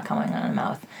usually, coming on a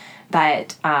mouth.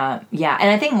 But, yeah. And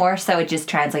I think more so it just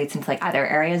translates into, like, other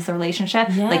areas of the relationship.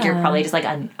 Yeah. Like, you're probably just, like,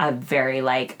 a very,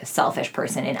 like, selfish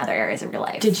person in other areas of your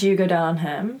life. Did you go down on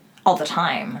him? All the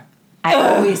time. I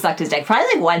always sucked his dick. Probably,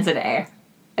 like, once a day.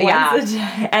 Yeah. Once a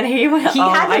day. And he went, He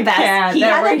had the best. He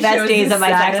had the best days of my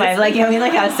sex life. Like, you know what I mean?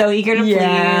 Like, I was so eager to please.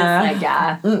 Like,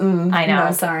 yeah. I know.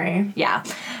 No, sorry. Yeah.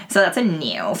 So that's a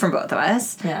no from both of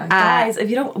us. Yeah. Guys, if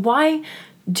you don't...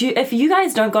 if you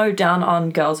guys don't go down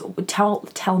on girls,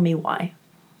 tell me why.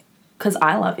 Because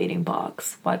I love eating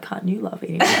box. Why can't you love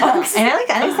eating box? And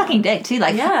I like sucking dick too.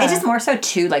 Like, Yeah. it's just more so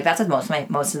too. Like, that's what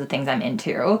most of the things I'm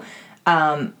into.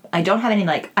 I don't have any,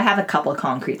 like, I have a couple of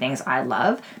concrete things I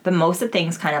love, but most of the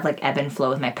things kind of like ebb and flow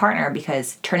with my partner,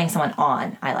 because turning someone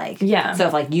on I like. Yeah. So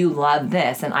if, like, you love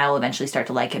this, and I will eventually start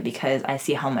to like it because I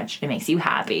see how much it makes you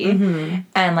happy.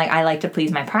 And, like, I like to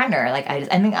please my partner. Like, I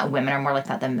think that women are more like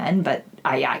that than men, but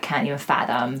I can't even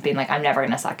fathom being like, I'm never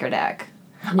gonna suck your dick.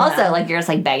 Yeah. Also, like, you're just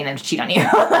like begging them to cheat on you.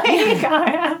 Like,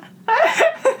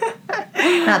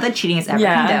 not that cheating is ever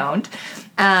condoned.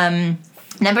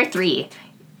 Number 3,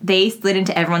 they slid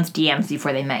into everyone's DMs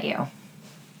before they met you.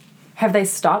 Have they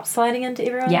stopped sliding into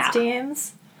everyone's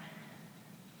DMs?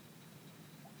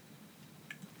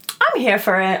 I'm here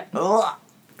for it. Ugh.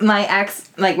 My ex,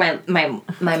 like,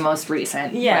 my most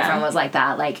recent boyfriend was like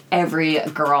that. Like, every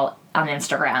girl on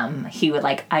Instagram, he would,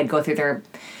 like, I'd go through their...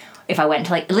 If I went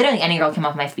to, like, literally any girl came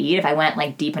off my feed, if I went,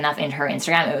 like, deep enough into her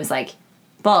Instagram, it was like,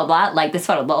 blah, blah, blah, like this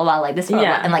photo, blah, blah, blah, like this photo,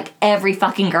 blah, and, like, every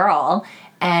fucking girl.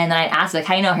 And then I'd ask, like,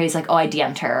 how you know her? He's like, oh, I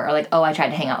DM'd her. Or, like, oh, I tried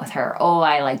to hang out with her. Oh,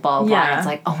 I, like, blah, blah, blah. And it's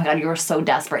like, oh, my God, you were so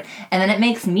desperate. And then it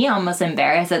makes me almost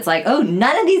embarrassed. It's like, oh,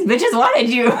 none of these bitches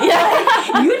wanted you.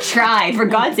 Like, you tried. For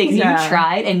God's sake, you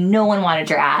tried. And no one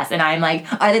wanted your ass. And I'm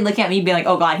like, are they looking at me being like,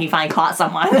 oh, God, he finally caught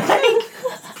someone? Like,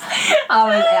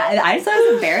 I just thought it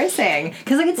was embarrassing.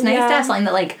 Because, like, it's nice to have something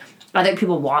that, like, other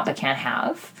people want but can't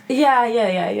have. Yeah,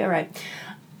 you're right.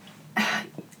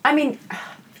 I mean...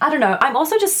 I don't know. I'm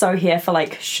also just so here for,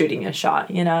 like, shooting a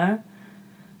shot, you know?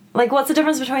 Like, what's the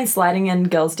difference between sliding in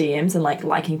girls' DMs and, like,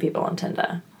 liking people on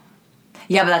Tinder?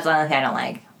 Yeah, but that's another thing I don't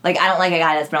like. Like, I don't like a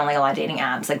guy that's been on, like, a lot of dating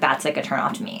apps. Like, that's, like, a turn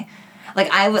off to me. Like,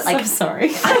 I would, like... So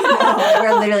sorry. I know,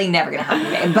 we're literally never gonna happen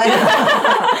today.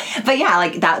 But yeah,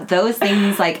 like, those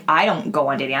things, like, I don't go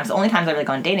on dating apps. The only times I really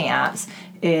go on dating apps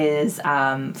is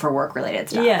for work-related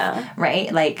stuff. Yeah.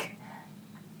 Right? Like...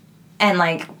 And,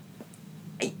 like...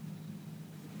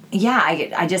 Yeah,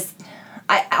 I just...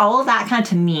 all of that kind of,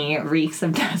 to me, reeks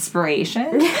of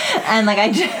desperation. And, like,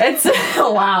 I just... It's...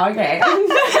 Wow, okay.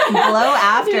 blow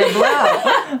after blow.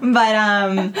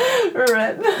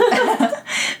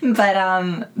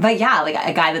 But yeah, like,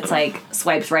 a guy that's, like,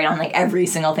 swipes right on, like, every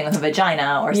single thing with a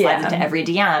vagina, or slides into every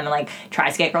DM, and, like,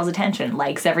 tries to get girls' attention,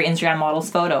 likes every Instagram model's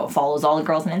photo, follows all the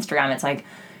girls on Instagram. It's, like...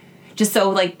 just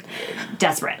so, like,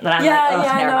 desperate that I'm like, oh,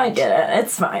 never mind. I get it.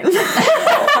 It's fine.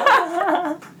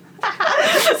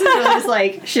 This is really just,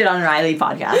 like, shit on Riley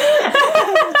podcast.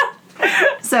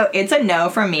 So it's a no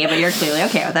from me, but you're clearly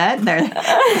okay with it.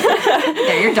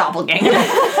 They're your doppelganger.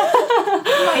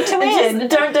 Just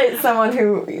don't date someone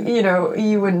who, you know,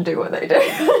 you wouldn't do what they do.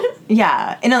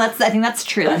 Yeah. You know, I think that's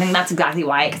true. I think that's exactly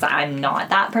why, because I'm not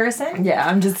that person. Yeah,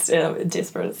 I'm just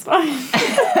desperate. It's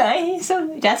fine.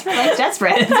 So desperate likes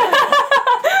desperate.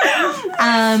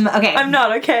 Okay. I'm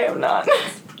not okay. I'm not.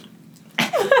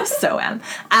 So am.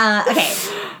 Okay.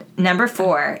 Number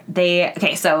 4.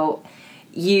 So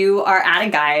you are at a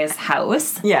guy's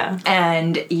house. Yeah.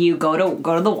 And you go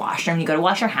to the washroom. You go to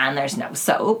wash your hand. There's no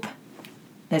soap.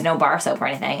 There's no bar soap or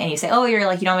anything. And you say, oh, you don't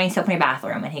have any soap in your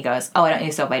bathroom. And he goes, oh, I don't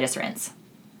use soap. I just rinse.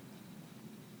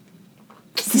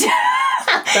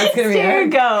 That's gonna be There it.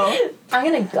 go. I'm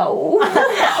gonna go.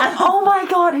 Oh my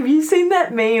god, have you seen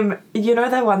that meme? You know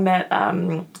the one that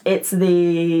it's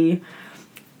the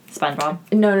SpongeBob.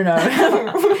 no.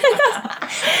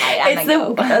 I'm It's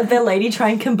gonna go. the lady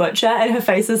trying kombucha and her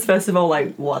face is first of all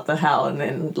like what the hell and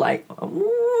then like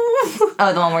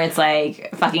Oh, the one where it's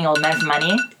like fucking old men for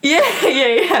money?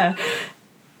 yeah.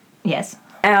 Yes.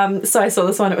 So I saw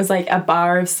this one, it was like a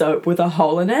bar of soap with a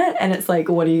hole in it, and it's like,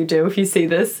 what do you do if you see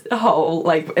this hole,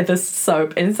 like this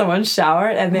soap in someone's shower,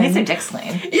 and then... It's a dick's clean.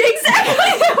 Yeah,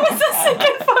 exactly! That was the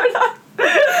second photo.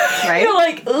 Right? You're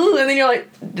like, ooh, and then you're like,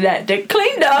 that dick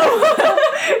clean though.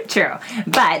 True.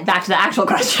 But back to the actual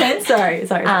question. Sorry.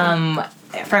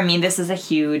 For me, this is a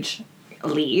huge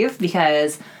leave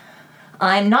because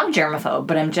I'm not a germaphobe,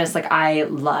 but I'm just like,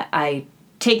 I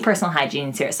take personal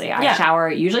hygiene seriously. I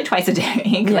shower usually twice a day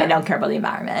because I don't care about the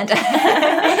environment.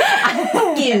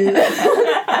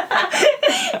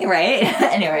 Right?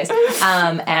 Anyways.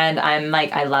 And I'm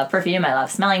like, I love perfume. I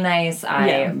love smelling nice.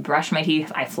 I brush my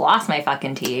teeth. I floss my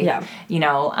fucking teeth. Yeah. You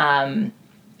know,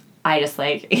 I just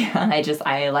like,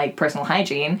 I like personal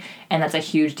hygiene, and that's a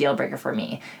huge deal breaker for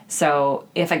me. So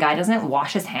if a guy doesn't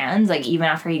wash his hands, like even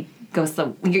after he goes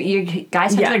to your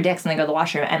guys touch their dicks and they go to the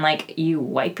washroom, and like you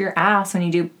wipe your ass when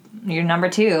you do your number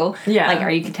 2. Yeah. Like,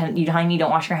 are you telling me you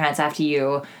don't wash your hands after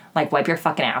you like wipe your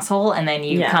fucking asshole and then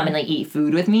you come and like eat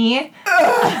food with me,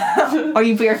 or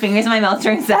you put your fingers in my mouth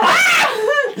during sex?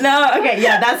 No, okay,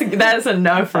 yeah, that's a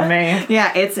no for me.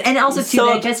 Yeah, it's and also too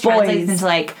that it just translates into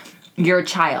like your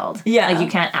child. Yeah. Like you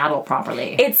can't adult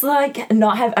properly. It's like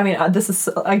not have. I mean, this is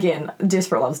again,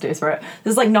 desperate loves desperate.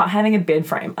 This is like not having a bed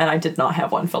frame, and I did not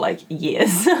have one for like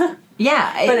years.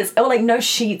 Yeah, but it's or like no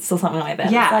sheets or something like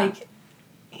that. Yeah. It's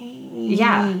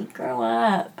like, grow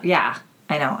up. Yeah,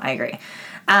 I know. I agree.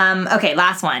 Okay,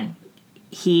 last one.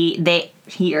 He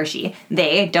or she,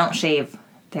 they don't shave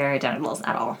their genitals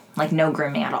at all. Like no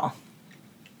grooming at all.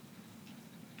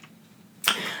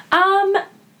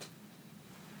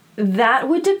 That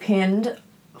would depend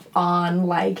on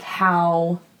like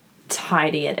how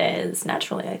tidy it is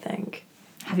naturally, I think.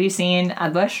 Have you seen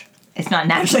a bush? It's not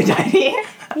naturally tidy.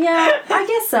 Yeah, I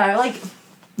guess so.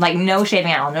 Like no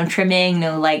shaving at all, no trimming,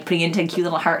 no like putting it into a cute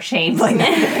little heart shape, like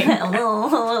nothing. a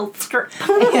little strip.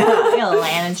 Yeah, a little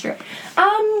land strip.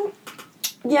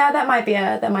 Yeah, that might be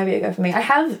a go for me. I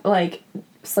have like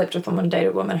slept with someone, dated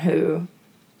a woman who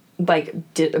like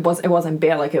it wasn't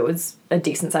bare, like it was a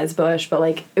decent sized bush, but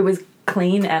like it was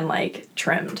clean and like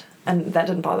trimmed, and that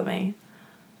didn't bother me.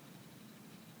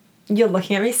 You're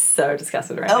looking at me so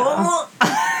disgusted right now.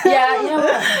 Yeah, you know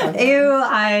what?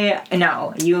 I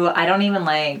don't even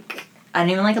like a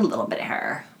little bit of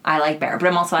hair. I like bare, but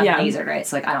I'm also lasered, right?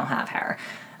 So like I don't have hair.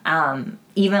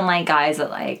 Even like guys that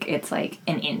like it's like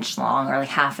an inch long or like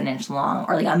half an inch long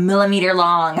or like a millimeter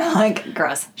long, like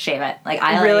gross, shave it. Like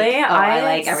I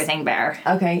like everything bare.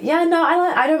 Okay, yeah, no,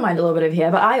 I don't mind a little bit of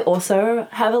hair, but I also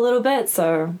have a little bit,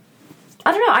 so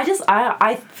I don't know.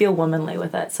 I feel womanly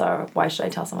with it, so why should I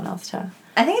tell someone else to?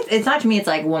 I think it's not to me. It's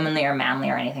like womanly or manly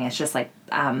or anything. It's just like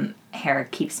hair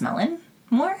keeps smelling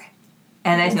more,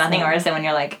 and there's nothing worse than when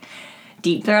you're like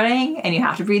deep throating and you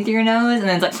have to breathe through your nose, and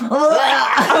then it's like.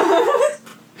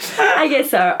 I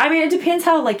guess so. I mean, it depends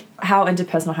how into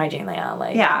personal hygiene they are.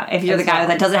 Like, yeah, if you're the guy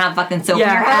that doesn't have fucking soap in your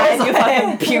head, head, your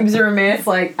fucking pubes are a mess.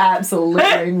 Like,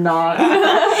 absolutely not.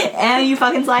 And you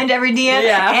fucking slide into every DM,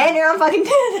 and you're on fucking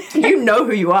Tinder. You know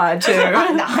who you are too.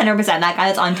 100%. That guy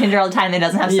that's on Tinder all the time that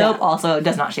doesn't have soap also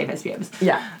does not shave his pubes.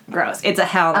 Yeah, gross. It's a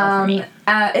hell no for me.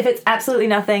 If it's absolutely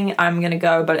nothing, I'm gonna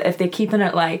go. But if they're keeping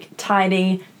it like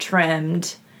tidy,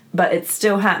 trimmed, but it's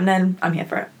still happening, I'm here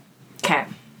for it. Okay.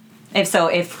 If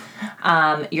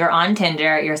you're on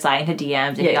Tinder, you're sliding to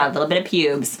DMs, and you got a little bit of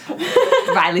pubes,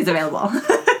 Riley's available.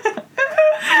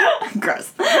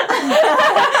 Gross.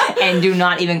 And do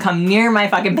not even come near my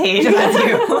fucking page if that's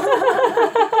you.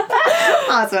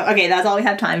 Awesome. Okay, that's all we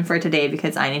have time for today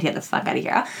because I need to get the fuck out of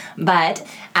here. But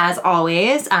as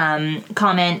always,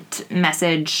 comment,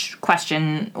 message,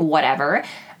 question, whatever.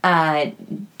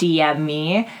 DM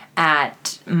me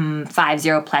at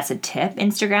 50plus-a-tip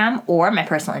Instagram or my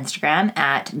personal Instagram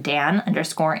at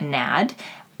Dan_Nad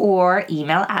or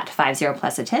email at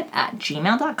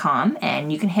 50plus-a-tip@gmail.com,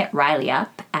 and you can hit Riley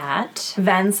up at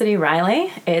Van City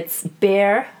Riley. It's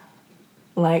bare,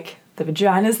 like the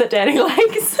vaginas that Danny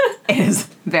likes. It is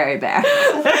very bare.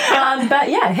 But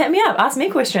yeah, hit me up. Ask me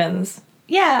questions.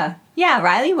 Yeah,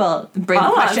 Riley will bring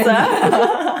the questions.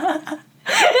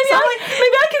 Maybe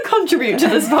I can contribute to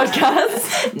this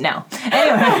podcast. No.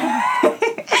 Anyway.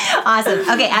 Awesome.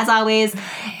 Okay, as always,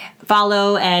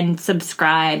 follow and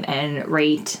subscribe and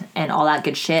rate and all that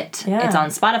good shit. Yeah. It's on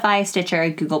Spotify, Stitcher,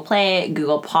 Google Play,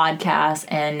 Google Podcasts,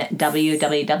 and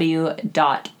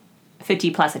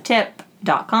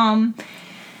www.50plusatip.com.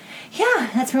 Yeah,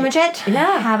 that's pretty much it.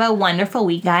 Yeah. Have a wonderful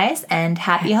week, guys, and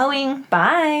happy hoeing.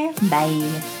 Bye.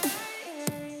 Bye.